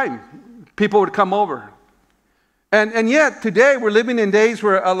every time people would come over. And yet today we're living in days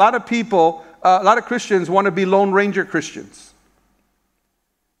where a lot of people, a lot of Christians want to be Lone Ranger Christians.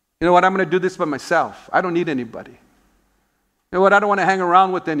 You know what, I'm going to do this by myself. I don't need anybody. You know what, I don't want to hang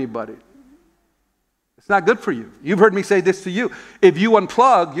around with anybody. It's not good for you. You've heard me say this to you. If you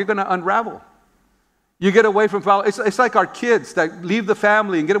unplug, you're going to unravel. You get away from family. It's like our kids that leave the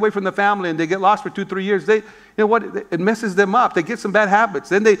family and get away from the family and they get lost for 2-3 years. You know what, it messes them up. They get some bad habits.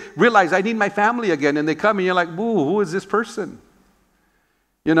 Then they realize, I need my family again. And they come and you're like, whoa, who is this person?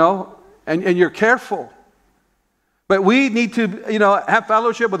 You know, and you're careful. But we need to, you know, have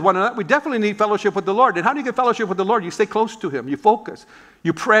fellowship with one another. We definitely need fellowship with the Lord. And how do you get fellowship with the Lord? You stay close to Him. You focus.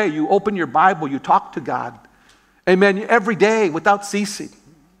 You pray. You open your Bible. You talk to God. Amen. Every day without ceasing.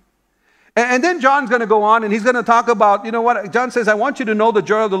 And then John's going to go on and he's going to talk about, you know what? John says, I want you to know the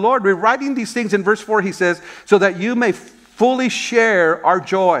joy of the Lord. We're writing these things in verse 4, he says, so that you may fully share our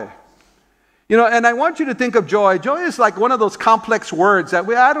joy. You know, and I want you to think of joy. Joy is like one of those complex words that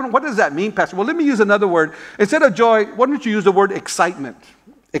I don't know, what does that mean, Pastor? Well, let me use another word. Instead of joy, why don't you use the word excitement?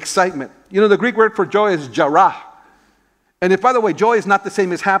 Excitement. You know, the Greek word for joy is jarah. And if, by the way, joy is not the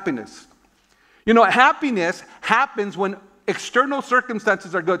same as happiness. You know, happiness happens when external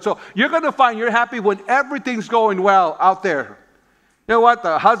circumstances are good. So you're going to find you're happy when everything's going well out there. You know what?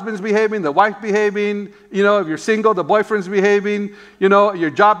 The husband's behaving, the wife behaving. You know, if you're single, the boyfriend's behaving. You know,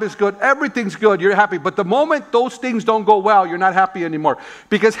 your job is good. Everything's good. You're happy. But the moment those things don't go well, you're not happy anymore.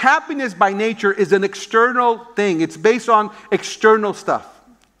 Because happiness by nature is an external thing. It's based on external stuff.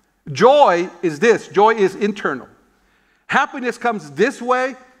 Joy is this. Joy is internal. Happiness comes this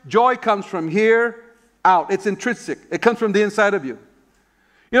way. Joy comes from here out. It's intrinsic. It comes from the inside of you.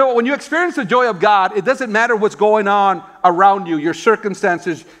 You know, when you experience the joy of God, it doesn't matter what's going on around you, your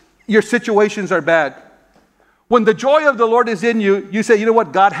circumstances, your situations are bad. When the joy of the Lord is in you, you say, you know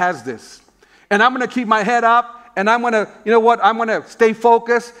what, God has this. And I'm going to keep my head up, and I'm going to, you know what, I'm going to stay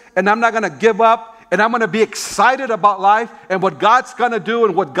focused, and I'm not going to give up. and I'm going to be excited about life and what God's going to do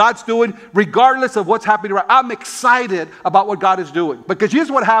and what God's doing, regardless of what's happening around. I'm excited about what God is doing. Because here's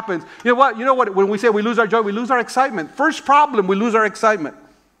what happens. You know what? When we say we lose our joy, we lose our excitement. First problem, we lose our excitement.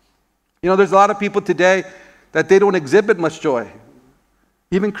 You know, there's a lot of people today that they don't exhibit much joy,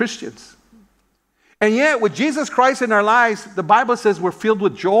 even Christians. And yet, with Jesus Christ in our lives, the Bible says we're filled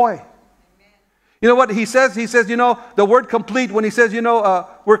with joy. You know what he says? He says, you know, the word complete, when he says, you know,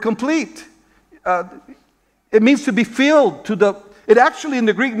 we're complete, it means to be filled to the, it actually in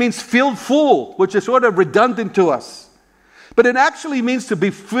the Greek means filled full, which is sort of redundant to us. But it actually means to be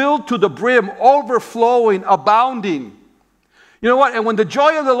filled to the brim, overflowing, abounding. You know what? And when the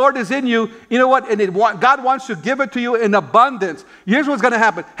joy of the Lord is in you, you know what? And God wants to give it to you in abundance. Here's what's going to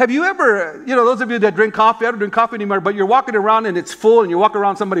happen. Have you ever, you know, those of you that drink coffee, I don't drink coffee anymore, but you're walking around and it's full, and you walk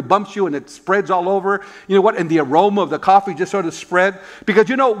around, somebody bumps you and it spreads all over. You know what? And the aroma of the coffee just sort of spread. Because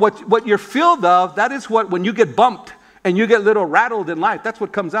you know what you're filled of, that is what, when you get bumped and you get a little rattled in life, that's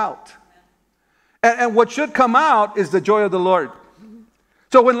what comes out. And what should come out is the joy of the Lord.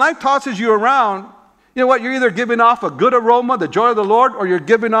 So when life tosses you around, you know what? You're either giving off a good aroma, the joy of the Lord, or you're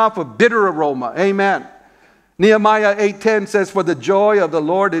giving off a bitter aroma. Amen. Nehemiah 8:10 says, for the joy of the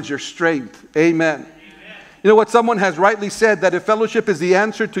Lord is your strength. Amen. You know what? Someone has rightly said that if fellowship is the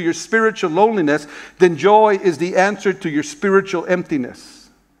answer to your spiritual loneliness, then joy is the answer to your spiritual emptiness.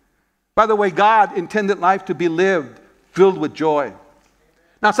 By the way, God intended life to be lived filled with joy.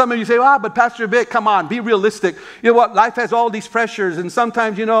 Now, some of you say, but Pastor Vic, come on, be realistic. You know what? Life has all these pressures, and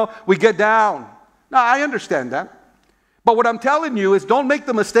sometimes, you know, we get down. No, I understand that. But what I'm telling you is don't make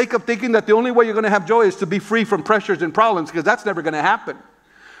the mistake of thinking that the only way you're going to have joy is to be free from pressures and problems, because that's never going to happen.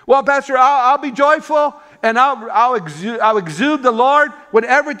 Well, Pastor, I'll be joyful and I'll exude the Lord when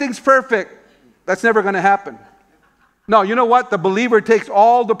everything's perfect. That's never going to happen. No, you know what? The believer takes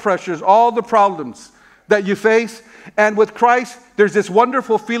all the pressures, all the problems that you face, and with Christ, there's this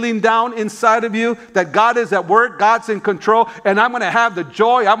wonderful feeling down inside of you that God is at work, God's in control, and I'm going to have the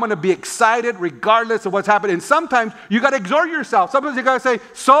joy. I'm going to be excited regardless of what's happening. And sometimes you got to exhort yourself. Sometimes you got to say,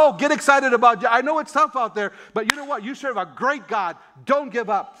 so get excited about it. I know it's tough out there, but you know what? You serve a great God. Don't give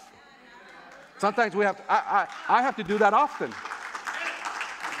up. Sometimes we have to, I have to do that often.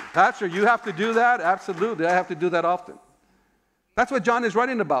 Pastor, you have to do that? Absolutely. I have to do that often. That's what John is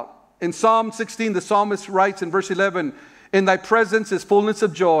writing about. In Psalm 16, the psalmist writes in verse 11, in thy presence is fullness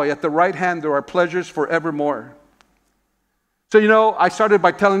of joy. At the right hand there are pleasures forevermore. So, you know, I started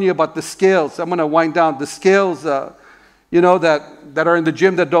by telling you about the scales. I'm going to wind down. The scales, you know, that are in the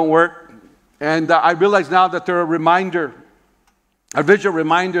gym that don't work. And I realize now that they're a reminder, a visual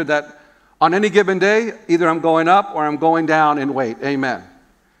reminder that on any given day, either I'm going up or I'm going down in weight. Amen.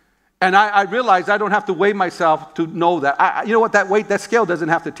 And I realize I don't have to weigh myself to know that. You know what? That scale doesn't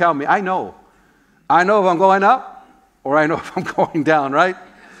have to tell me. I know. I know if I'm going up or I know if I'm going down, right?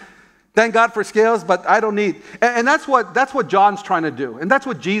 Thank God for scales, but I don't need. And that's what John's trying to do. And that's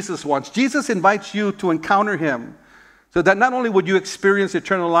what Jesus wants. Jesus invites you to encounter him so that not only would you experience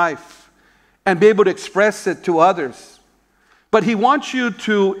eternal life and be able to express it to others, but he wants you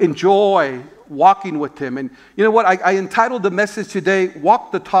to enjoy walking with him. And you know what? I entitled the message today,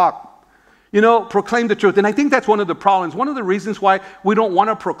 Walk the Talk. You know, proclaim the truth. And I think that's one of the problems. One of the reasons why we don't want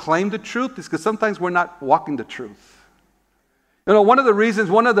to proclaim the truth is because sometimes we're not walking the truth. You know, one of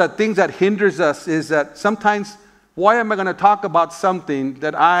the things that hinders us is that sometimes, why am I going to talk about something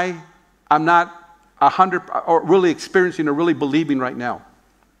that I'm not 100 or really experiencing or really believing right now?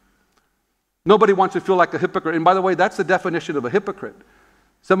 Nobody wants to feel like a hypocrite. And by the way, that's the definition of a hypocrite.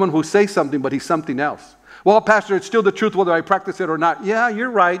 Someone who says something, but he's something else. Well, Pastor, it's still the truth whether I practice it or not. Yeah,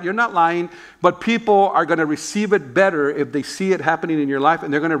 you're right. You're not lying. But people are going to receive it better if they see it happening in your life,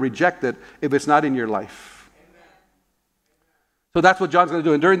 and they're going to reject it if it's not in your life. Amen. So that's what John's going to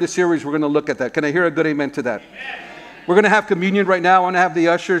do. And during this series, we're going to look at that. Can I hear a good amen to that? Amen. We're going to have communion right now. I want to have the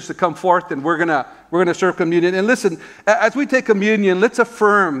ushers to come forth, and we're going to serve communion. And listen, as we take communion, let's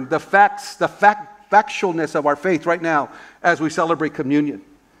affirm the factualness of our faith right now as we celebrate communion.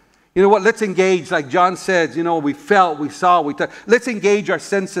 You know what? Let's engage, like John says, you know, we felt, we saw, we touched. Let's engage our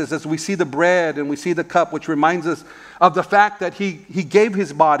senses as we see the bread and we see the cup, which reminds us of the fact that he gave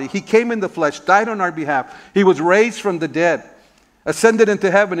his body. He came in the flesh, died on our behalf. He was raised from the dead, ascended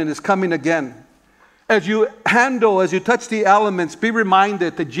into heaven, and is coming again. As you touch the elements, be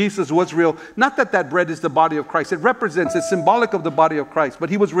reminded that Jesus was real. Not that bread is the body of Christ. It's symbolic of the body of Christ, but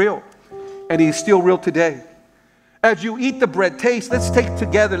he was real, and he's still real today. As you eat the bread, let's taste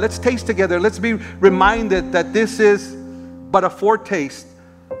together. Let's be reminded that this is but a foretaste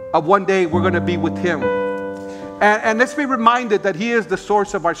of one day we're going to be with him. And let's be reminded that He is the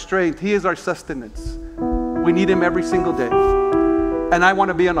source of our strength. He is our sustenance. We need Him every single day. And I want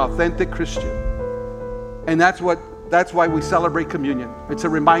to be an authentic Christian. And that's why we celebrate communion. It's a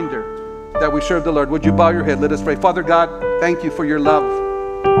reminder that we serve the Lord. Would you bow your head? Let us pray. Father God, thank you for your love.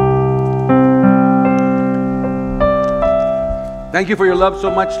 Thank you for your love so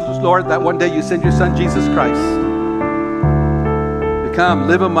much, Lord, that one day you sent your Son, Jesus Christ, to come,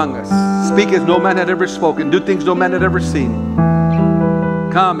 live among us, speak as no man had ever spoken, do things no man had ever seen.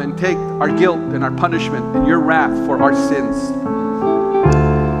 Come and take our guilt and our punishment and your wrath for our sins.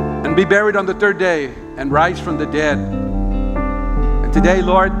 And be buried on the third day and rise from the dead. And today,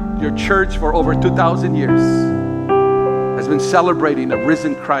 Lord, your church for over 2,000 years has been celebrating a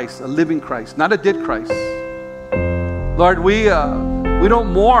risen Christ, a living Christ, not a dead Christ. Lord, we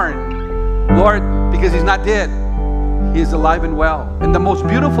don't mourn, Lord, because He's not dead. He is alive and well. And the most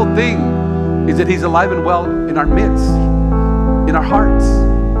beautiful thing is that He's alive and well in our midst, in our hearts.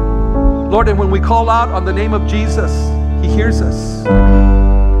 Lord, and when we call out on the name of Jesus, He hears us.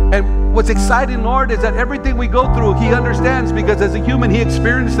 And what's exciting, Lord, is that everything we go through, He understands, because as a human, He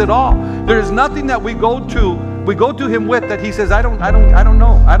experienced it all. There is nothing that we go to Him with that He says, I don't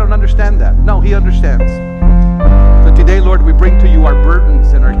know, I don't understand that. No, He understands. So today, Lord, we bring to you our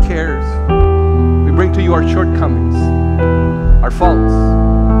burdens and our cares. We bring to you our shortcomings, our faults,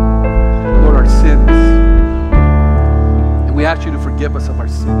 Lord, our sins. And we ask you to forgive us of our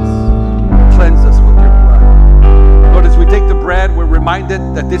sins. Cleanse us with your blood. Lord, as we take the bread, we're reminded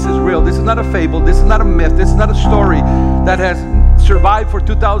that this is real. This is not a fable. This is not a myth. This is not a story that has survived for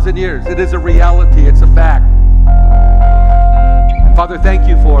 2,000 years. It is a reality. It's a fact. And Father, thank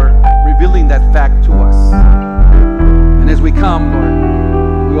you for revealing that fact to us. And as we come,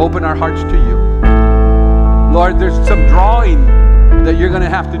 Lord, we open our hearts to you. Lord, there's some drawing that you're going to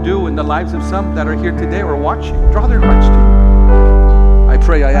have to do in the lives of some that are here today or watching. Draw their hearts to you. I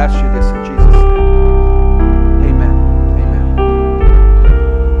pray, I ask you this in Jesus' name. Amen. Amen.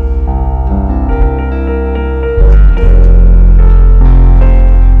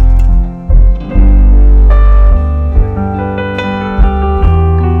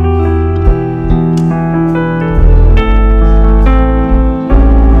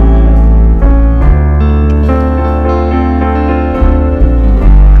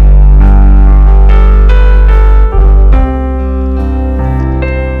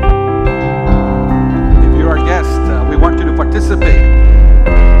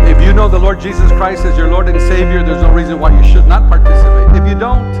 Jesus Christ as your Lord and Savior, there's no reason why you should not participate. If you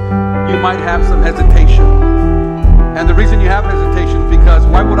don't, you might have some hesitation. And the reason you have hesitation is because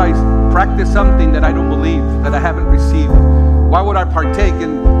why would I practice something that I don't believe, that I haven't received? Why would I partake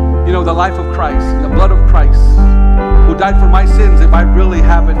in, the life of Christ, in the blood of Christ, who died for my sins, if I really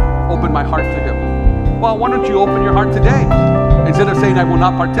haven't opened my heart to Him? Well, why don't you open your heart today? Instead of saying I will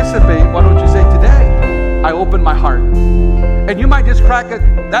not participate, why don't you say today, I open my heart? And you might just crack it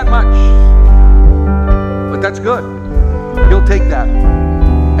that much. But that's good. He'll take that.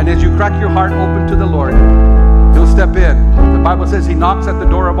 And as you crack your heart open to the Lord, He'll step in. The Bible says He knocks at the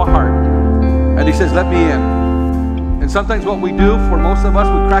door of our heart. And He says, let me in. And sometimes what we do, for most of us,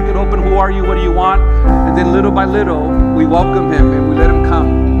 we crack it open. Who are you? What do you want? And then little by little, we welcome Him and we let Him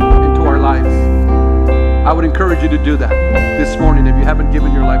come into our lives. I would encourage you to do that this morning if you haven't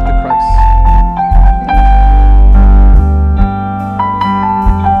given your life to Christ.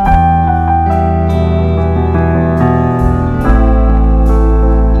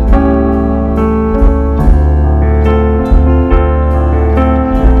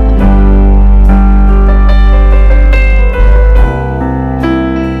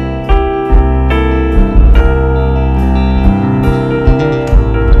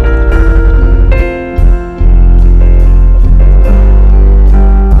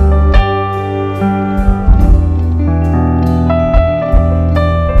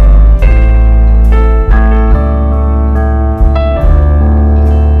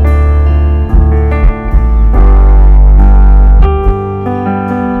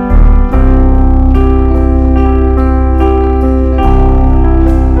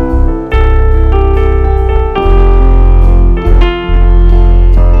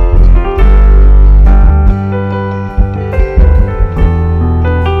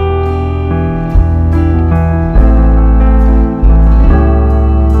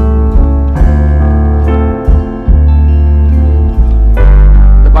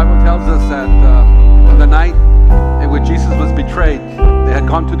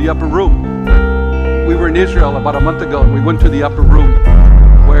 Israel about a month ago, and we went to the upper room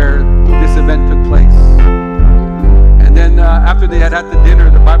where this event took place. And then after they had the dinner,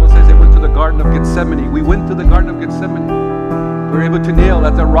 the Bible says they went to the Garden of Gethsemane. We went to the Garden of Gethsemane. We were able to kneel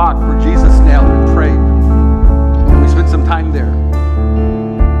at the rock where Jesus knelt and prayed. And we spent some time there.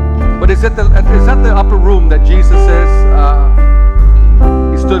 But it's at the upper room that Jesus says,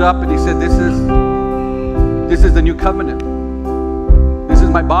 he stood up and he said, this is the new covenant. This is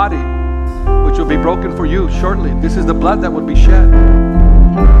my body, which will be broken for you shortly. This is the blood that will be shed.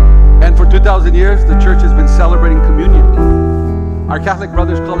 And for 2,000 years, the church has been celebrating communion. Our Catholic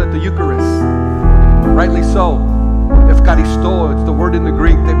brothers call it the Eucharist. Rightly so. Eucharisto, it's the word in the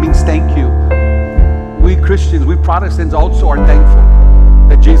Greek that means thank you. We Christians, we Protestants also are thankful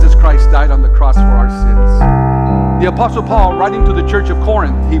that Jesus Christ died on the cross for our sins. The Apostle Paul, writing to the church of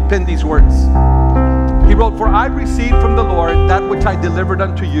Corinth, he penned these words. He wrote, "For I received from the Lord that which I delivered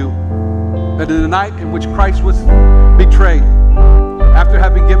unto you, that in the night in which Christ was betrayed, after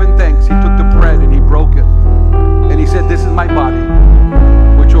having given thanks, he took the bread and he broke it. And he said, this is my body,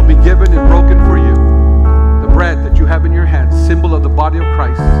 which will be given and broken for you. The bread that you have in your hands, symbol of the body of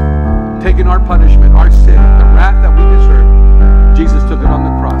Christ, taking our punishment, our sin, the wrath that we deserve. Jesus took it on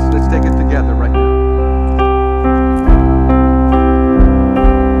the cross." Let's take it together right now.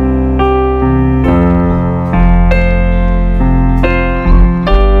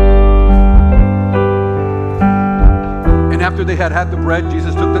 And after they had the bread,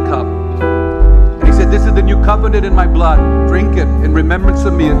 Jesus took the cup. And he said, "This is the new covenant in my blood. Drink it in remembrance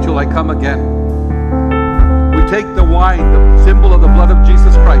of me until I come again." We take the wine, the symbol of the blood of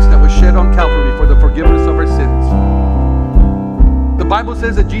Jesus Christ that was shed on Calvary for the forgiveness of our sins. The Bible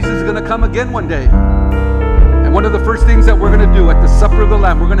says that Jesus is going to come again one day. And one of the first things that we're going to do at the Supper of the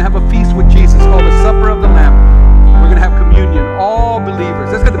Lamb, we're going to have a feast with Jesus called the Supper of the Lamb. We're going to have communion, all believers.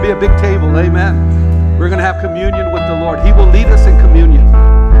 There's going to be a big table, amen. We're going to have communion with the Lord. He will lead us in communion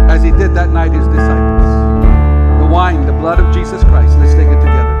as he did that night his disciples. The wine, the blood of Jesus Christ. Let's take it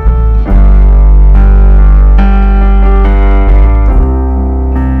together.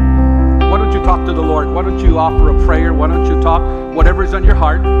 Why don't you talk to the Lord? Why don't you offer a prayer? Why don't you talk whatever's on your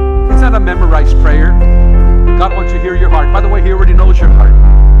heart? It's not a memorized prayer. God wants you to hear your heart. By the way, he already knows your heart.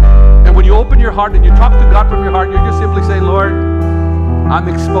 And when you open your heart and you talk to God from your heart, you're just simply saying, "Lord, I'm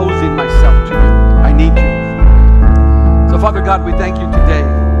exposing myself to you. I need you." So Father God, we thank you today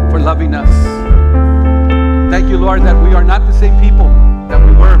for loving us. Thank you, Lord, that we are not the same people that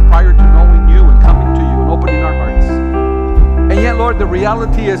we were prior to knowing you and coming to you and opening our hearts. And yet, Lord, the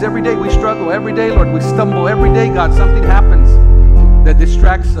reality is every day we struggle. Every day, Lord, we stumble. Every day, God, something happens that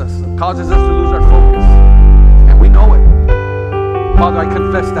distracts us, causes us to lose our focus. And we know it. Father, I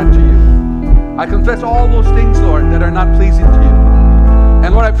confess that to you. I confess all those things, Lord, that are not pleasing to you.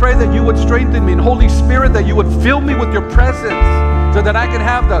 And Lord, I pray that you would strengthen me. And Holy Spirit, that you would fill me with your presence so that I can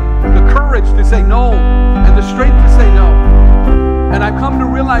have the courage to say no and the strength to say no. And I've come to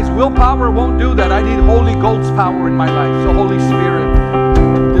realize willpower won't do that. I need Holy Ghost power in my life. So Holy Spirit,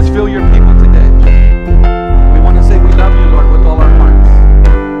 just fill your people today. We want to say we love you, Lord, with all our hearts.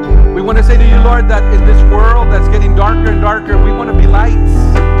 We want to say to you, Lord, that in this world that's getting darker and darker, we want to be lights.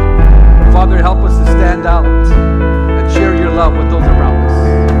 Father, help us to stand out and share your love with those around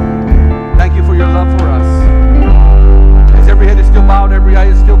us. Thank you for your love for us. As every head is still bowed, every eye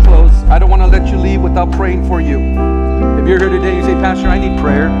is still closed, I don't want to let you leave without praying for you. If you're here today and you say, "Pastor, I need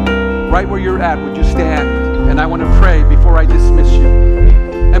prayer," right where you're at, would you stand? And I want to pray before I dismiss you.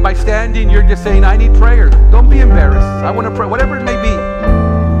 And by standing, you're just saying, "I need prayer." Don't be embarrassed. I want to pray, whatever it may be.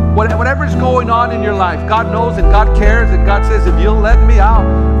 Whatever's going on in your life, God knows and God cares, and God says, if you'll let me,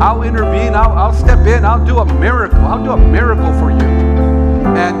 I'll intervene, I'll step in, I'll do a miracle. I'll do a miracle for you.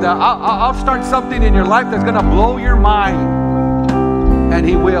 And I'll start something in your life that's going to blow your mind. And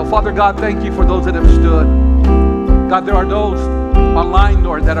he will. Father God, thank you for those that have stood. God, there are those online,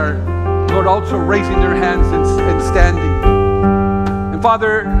 Lord, that are, Lord, also raising their hands and standing. And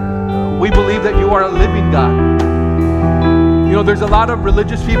Father, we believe that you are a living God. You know, there's a lot of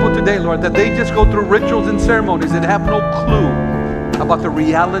religious people today, Lord, that they just go through rituals and ceremonies and have no clue about the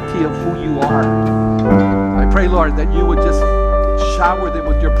reality of who you are. I pray, Lord, that you would just shower them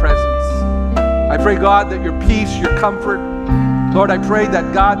with your presence. I pray, God, that your peace, your comfort, Lord, I pray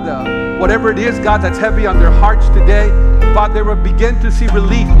that, God, whatever it is, God, that's heavy on their hearts today, Father, they will begin to see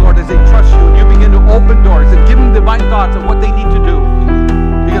relief, Lord, as they trust you, and you begin to open doors and give them divine thoughts of what they need to do.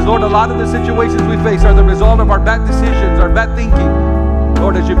 Because, Lord, a lot of the situations we face are the result of our bad decisions, our bad thinking.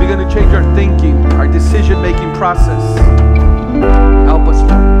 Lord, as you begin to change our thinking, our decision-making process, help us,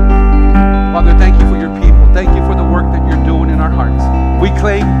 Lord. Father, thank you for your people. Thank you for the work that you're doing in our hearts. We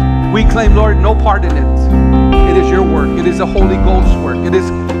claim, Lord, no part in it. It is your work. It is the Holy Ghost work. It is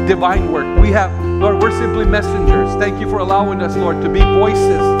divine work. We have, Lord, we're simply messengers. Thank you for allowing us, Lord, to be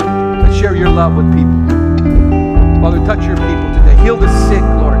voices that share your love with people. Father, touch your people today. Heal the sick,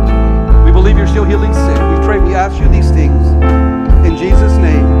 Lord. We believe you're still healing sick. We pray, we ask you these things in Jesus'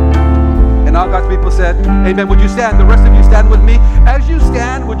 name. And all God's people said, amen. Would you stand? The rest of you stand with me. As you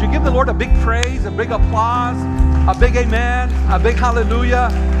stand, would you give the Lord a big praise, a big applause, a big amen, a big hallelujah?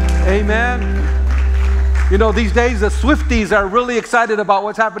 Amen. You know, these days the Swifties are really excited about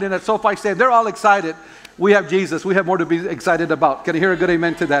what's happening at SoFi Stadium. They're all excited. We have Jesus. We have more to be excited about. Can I hear a good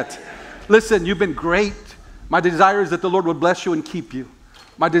amen to that? Listen, you've been great. My desire is that the Lord would bless you and keep you.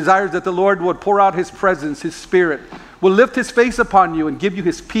 My desire is that the Lord would pour out His presence, His Spirit, will lift His face upon you and give you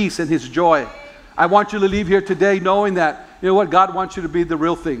His peace and His joy. I want you to leave here today knowing that, you know what, God wants you to be the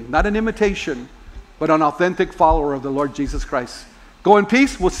real thing. Not an imitation, but an authentic follower of the Lord Jesus Christ. Go in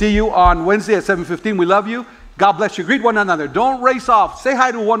peace. We'll see you on Wednesday at 7:15. We love you. God bless you. Greet one another. Don't race off. Say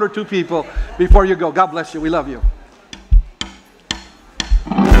hi to one or two people before you go. God bless you. We love you.